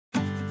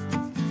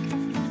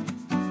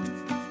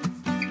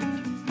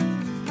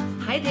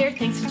Hi there,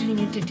 thanks for tuning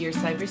in to Dear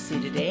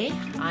Sybersue today.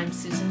 I'm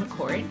Susan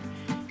McCord.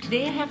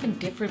 Today I have a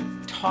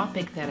different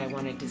topic that I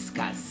want to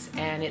discuss,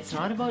 and it's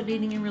not about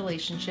dating and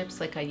relationships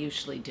like I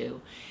usually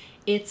do.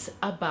 It's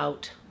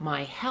about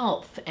my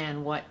health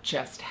and what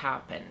just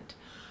happened.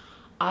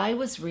 I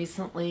was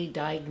recently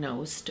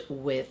diagnosed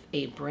with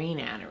a brain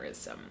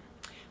aneurysm.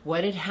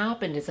 What had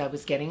happened is I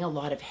was getting a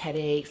lot of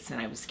headaches and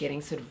I was getting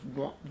sort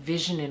of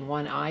vision in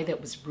one eye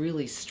that was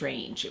really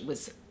strange. It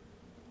was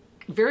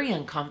very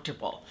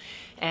uncomfortable.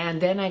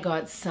 And then I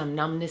got some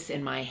numbness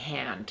in my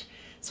hand.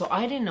 So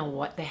I didn't know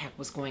what the heck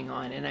was going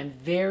on. And I'm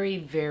very,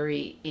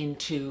 very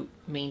into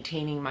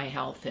maintaining my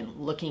health and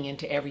looking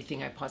into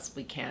everything I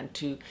possibly can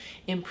to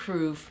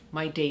improve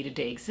my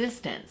day-to-day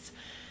existence.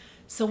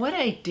 So what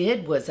I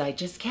did was I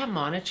just kept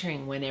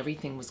monitoring when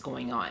everything was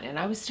going on. And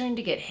I was starting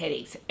to get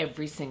headaches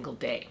every single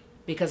day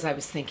because I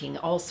was thinking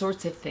all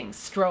sorts of things,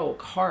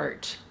 stroke,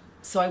 heart.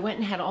 So I went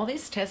and had all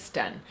these tests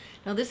done.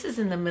 Now this is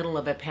in the middle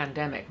of a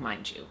pandemic,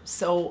 mind you.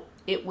 So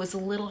it was a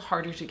little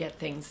harder to get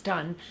things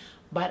done,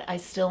 but I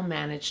still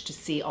managed to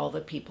see all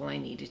the people I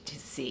needed to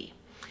see.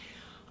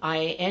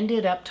 I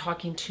ended up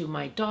talking to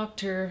my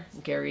doctor,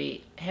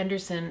 Gary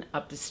Henderson,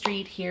 up the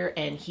street here,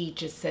 and he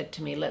just said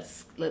to me,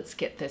 let's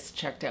get this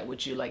checked out.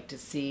 Would you like to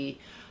see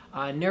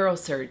a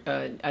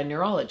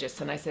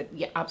neurologist? And I said,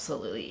 yeah,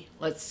 absolutely.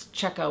 Let's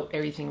check out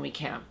everything we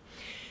can.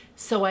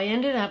 So I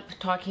ended up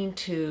talking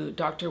to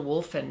Dr.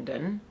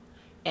 Wolfenden,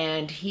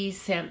 and he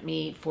sent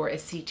me for a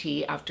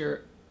CT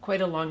after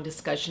quite a long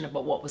discussion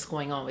about what was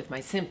going on with my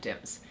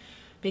symptoms.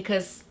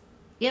 Because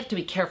you have to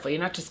be careful. You're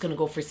not just going to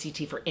go for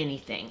CT for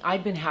anything.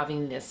 I've been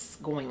having this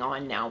going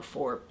on now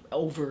for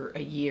over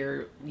a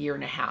year, year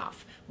and a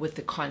half with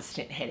the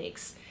constant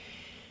headaches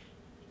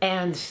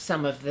and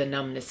some of the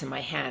numbness in my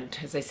hand.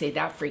 As I say,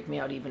 that freaked me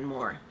out even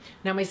more.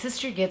 Now my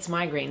sister gets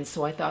migraines,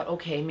 so I thought,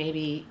 okay,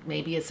 maybe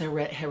it's a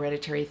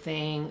hereditary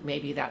thing.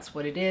 Maybe that's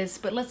what it is,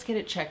 but let's get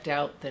it checked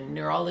out. The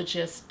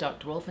neurologist,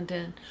 Dr.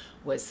 Wolfenden,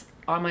 was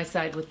on my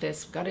side with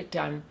this, got it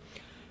done.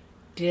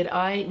 Did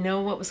I know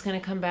what was going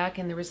to come back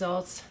in the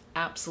results?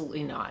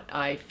 Absolutely not.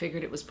 I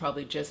figured it was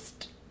probably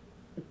just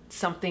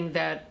something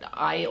that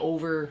I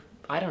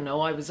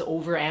was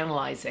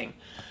over-analyzing.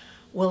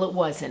 Well, it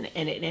wasn't,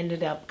 and it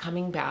ended up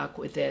coming back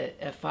with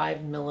a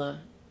 5 millimeter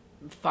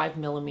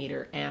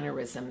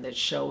aneurysm that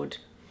showed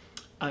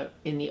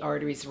in the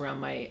arteries around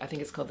my, I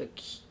think it's called the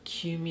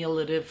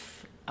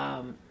cumulative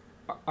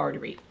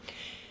artery.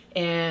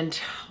 And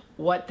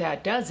what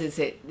that does is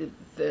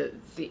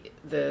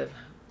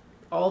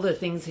all the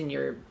things in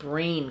your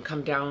brain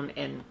come down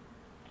and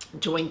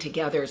join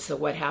together. So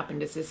what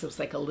happened is this was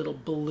like a little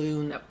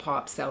balloon that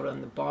pops out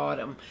on the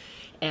bottom,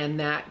 and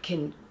that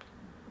can,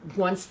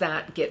 once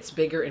that gets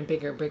bigger and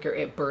bigger and bigger,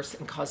 it bursts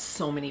and causes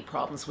so many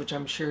problems, which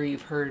I'm sure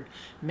you've heard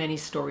many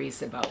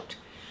stories about.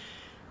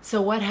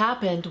 So what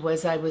happened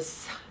was I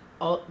was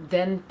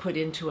then put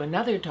into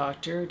another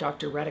doctor,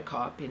 Dr.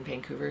 Redekop in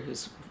Vancouver,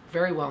 who's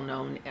very well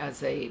known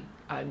as a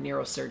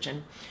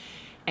neurosurgeon.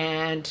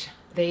 And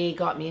they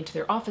got me into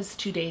their office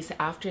 2 days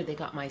after they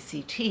got my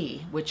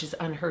CT, which is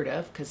unheard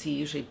of because he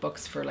usually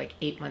books for like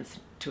 8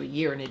 months to a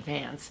year in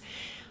advance.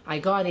 I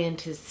got in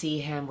to see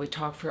him. We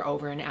talked for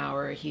over an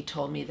hour. He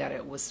told me that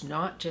it was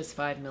not just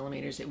 5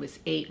 millimeters, it was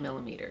 8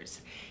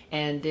 millimeters.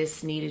 And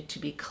this needed to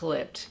be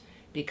clipped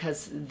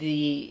because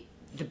the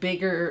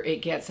bigger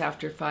it gets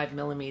after 5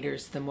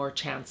 millimeters, the more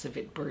chance of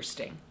it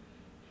bursting.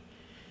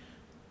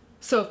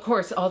 So of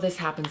course, all this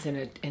happens in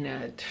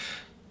a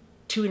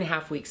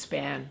 2.5 week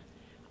span.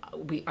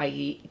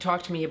 He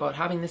talked to me about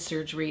having the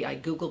surgery. I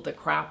Googled the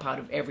crap out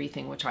of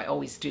everything, which I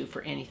always do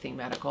for anything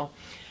medical.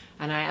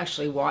 And I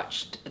actually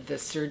watched the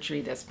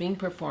surgery that's being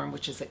performed,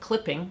 which is a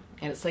clipping,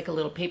 and it's like a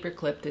little paper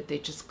clip that they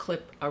just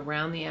clip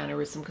around the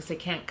aneurysm because they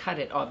can't cut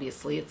it,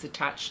 obviously. It's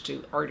attached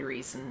to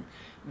arteries and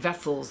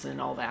vessels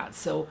and all that.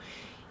 So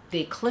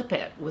they clip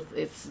it with,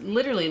 it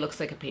literally looks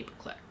like a paper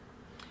clip.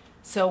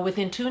 So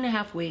within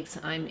 2.5 weeks,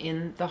 I'm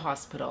in the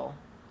hospital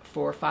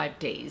for 5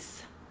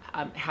 days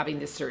having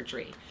this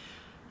surgery.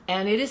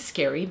 And it is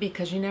scary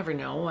because you never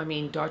know. I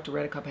mean, Dr.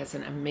 Redekop has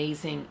an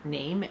amazing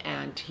name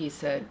and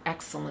he's an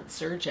excellent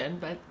surgeon,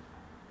 but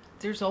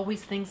there's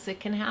always things that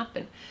can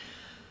happen.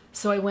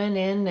 So I went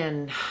in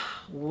and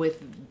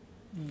with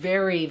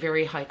very,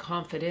 very high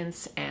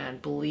confidence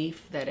and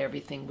belief that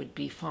everything would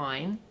be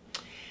fine.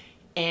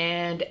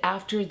 And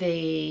after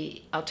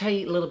I'll tell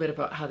you a little bit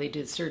about how they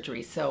do the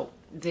surgery. So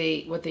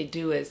what they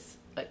do is,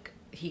 like,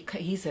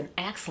 he's an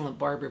excellent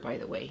barber, by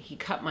the way. He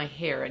cut my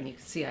hair, and you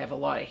can see I have a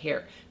lot of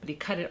hair, but he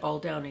cut it all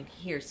down in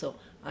here. So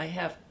I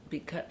have to be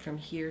cut from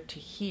here to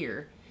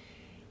here.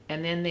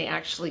 And then they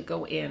actually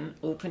go in,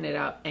 open it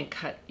up, and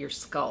cut your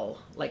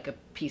skull, like a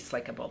piece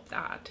like about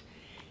that,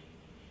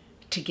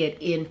 to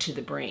get into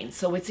the brain.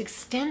 So it's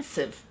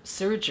extensive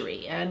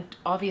surgery and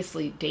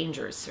obviously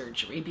dangerous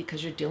surgery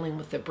because you're dealing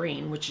with the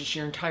brain, which is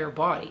your entire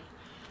body.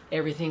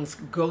 Everything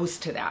goes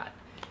to that.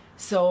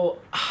 So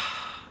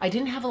I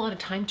didn't have a lot of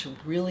time to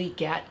really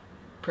get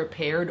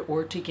prepared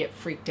or to get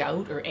freaked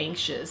out or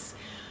anxious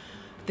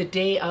The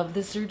day of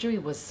the surgery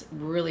was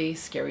really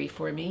scary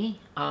for me,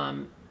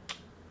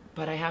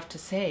 but I have to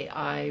say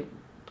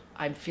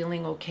I'm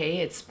feeling okay.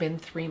 It's been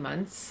 3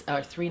 months,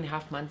 or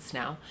 3.5 months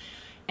now,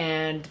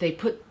 and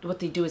what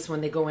they do is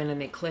when they go in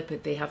and they clip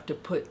it, they have to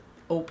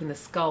open the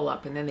skull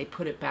up, and then they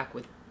put it back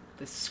with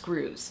the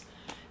screws.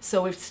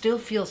 So it still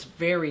feels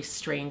very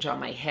strange on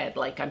my head,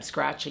 like I'm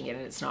scratching it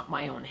and it's not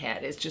my own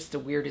head. It's just the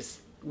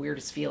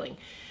weirdest feeling.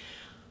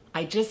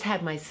 I just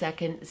had my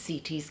second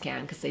CT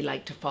scan because they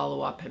like to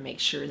follow up and make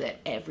sure that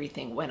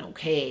everything went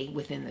okay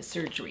within the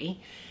surgery.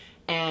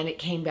 And it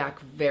came back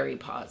very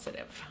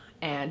positive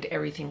and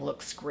everything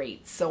looks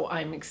great. So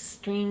I'm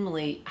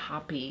extremely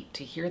happy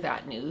to hear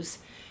that news.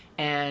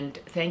 And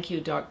thank you,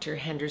 Dr.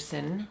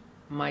 Henderson,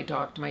 my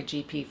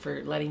GP,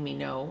 for letting me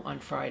know on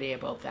Friday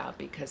about that,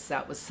 because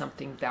that was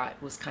something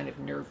that was kind of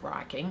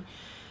nerve-wracking,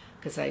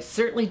 because I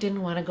certainly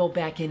didn't want to go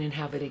back in and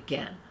have it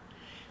again.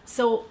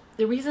 So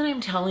the reason I'm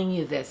telling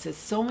you this is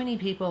so many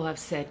people have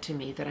said to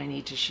me that I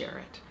need to share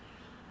it.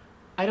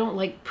 I don't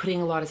like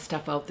putting a lot of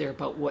stuff out there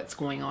about what's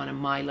going on in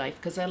my life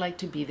because I like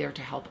to be there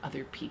to help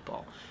other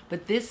people.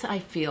 But this, I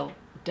feel,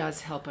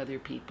 does help other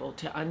people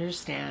to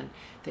understand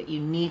that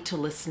you need to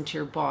listen to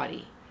your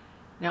body.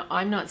 Now,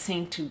 I'm not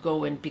saying to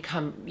go and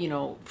become,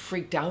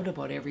 freaked out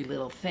about every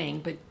little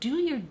thing, but do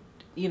your,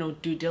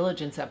 due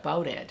diligence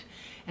about it.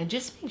 And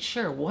just make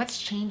sure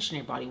what's changed in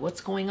your body,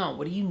 what's going on,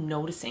 what are you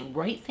noticing?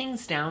 Write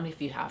things down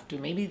if you have to.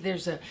 Maybe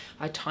there's a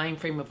time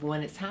frame of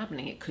when it's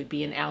happening. It could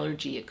be an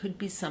allergy. It could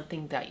be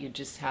something that you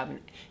just have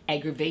an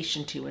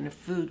aggravation to in a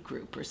food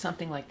group or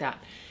something like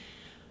that.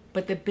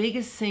 But the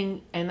biggest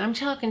thing, and I'm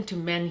talking to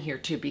men here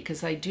too,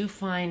 because I do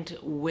find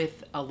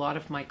with a lot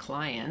of my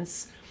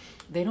clients,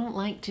 they don't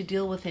like to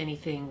deal with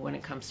anything when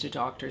it comes to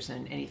doctors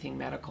and anything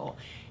medical.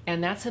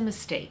 And that's a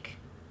mistake.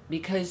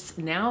 Because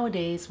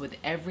nowadays, with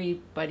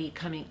everybody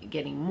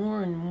getting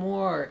more and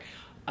more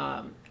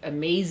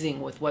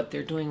amazing with what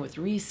they're doing with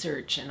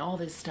research and all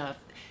this stuff,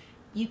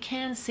 you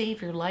can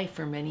save your life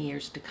for many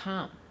years to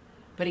come.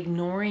 But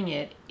ignoring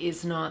it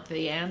is not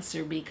the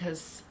answer,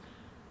 because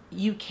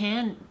you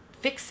can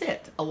fix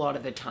it a lot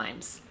of the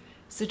times.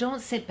 So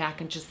don't sit back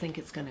and just think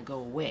it's going to go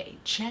away.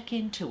 Check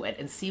into it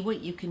and see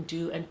what you can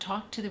do and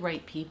talk to the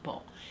right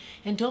people.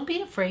 And don't be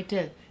afraid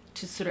to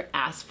sort of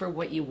ask for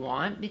what you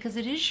want, because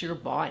it is your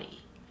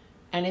body.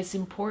 And it's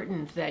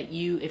important that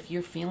if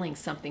you're feeling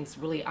something's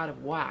really out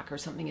of whack or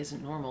something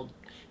isn't normal,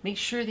 make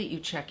sure that you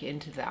check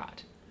into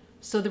that.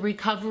 So the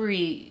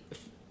recovery,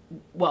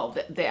 well,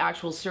 the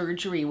actual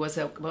surgery was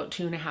about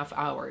 2.5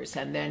 hours,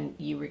 and then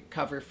you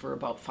recover for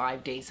about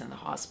 5 days in the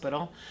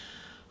hospital.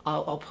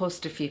 I'll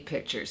post a few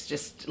pictures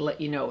just to let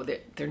you know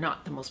that they're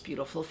not the most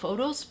beautiful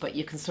photos, but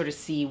you can sort of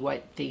see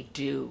what they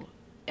do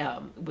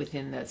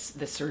within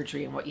the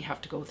surgery and what you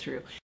have to go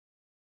through.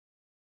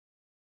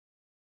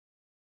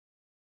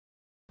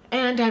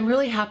 And I'm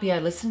really happy I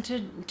listened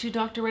to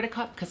Dr.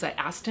 Redicott, because I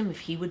asked him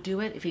if he would do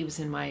it, if he was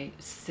in my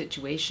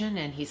situation,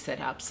 and he said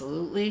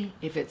absolutely.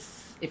 If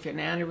an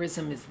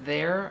aneurysm is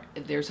there,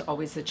 there's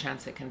always a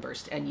chance it can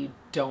burst, and you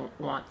don't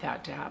want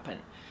that to happen,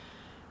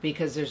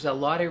 because there's a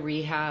lot of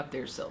rehab,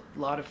 there's a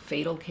lot of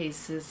fatal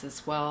cases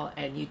as well,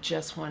 and you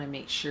just want to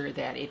make sure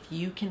that if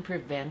you can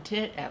prevent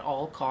it at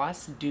all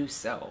costs, do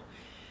so.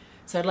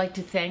 So I'd like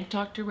to thank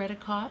Dr.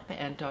 Redicott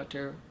and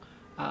Dr.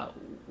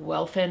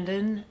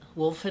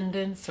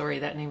 Wolfenden, sorry,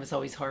 that name is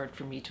always hard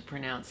for me to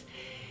pronounce,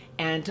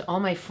 and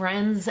all my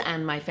friends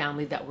and my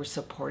family that were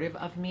supportive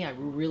of me. I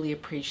really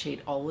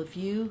appreciate all of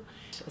you.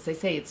 As I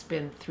say, it's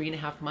been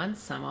 3.5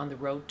 months. I'm on the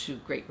road to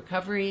great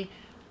recovery.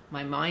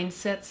 My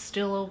mindset's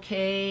still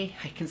okay.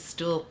 I can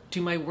still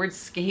do my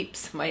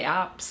wordscapes, my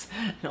apps,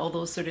 and all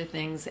those sort of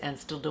things, and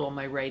still do all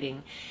my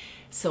writing.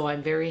 So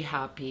I'm very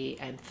happy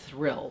and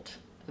thrilled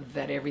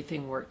that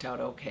everything worked out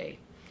okay.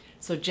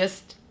 So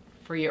just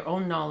for your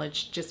own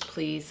knowledge, just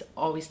please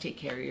always take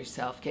care of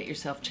yourself. Get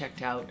yourself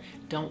checked out.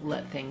 Don't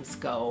let things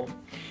go.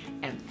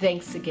 And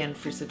thanks again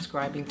for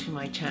subscribing to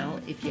my channel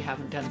if you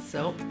haven't done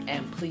so.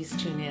 And please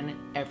tune in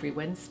every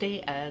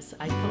Wednesday as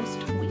I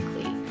post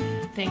weekly.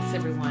 Thanks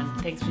everyone.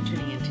 Thanks for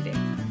tuning in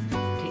today.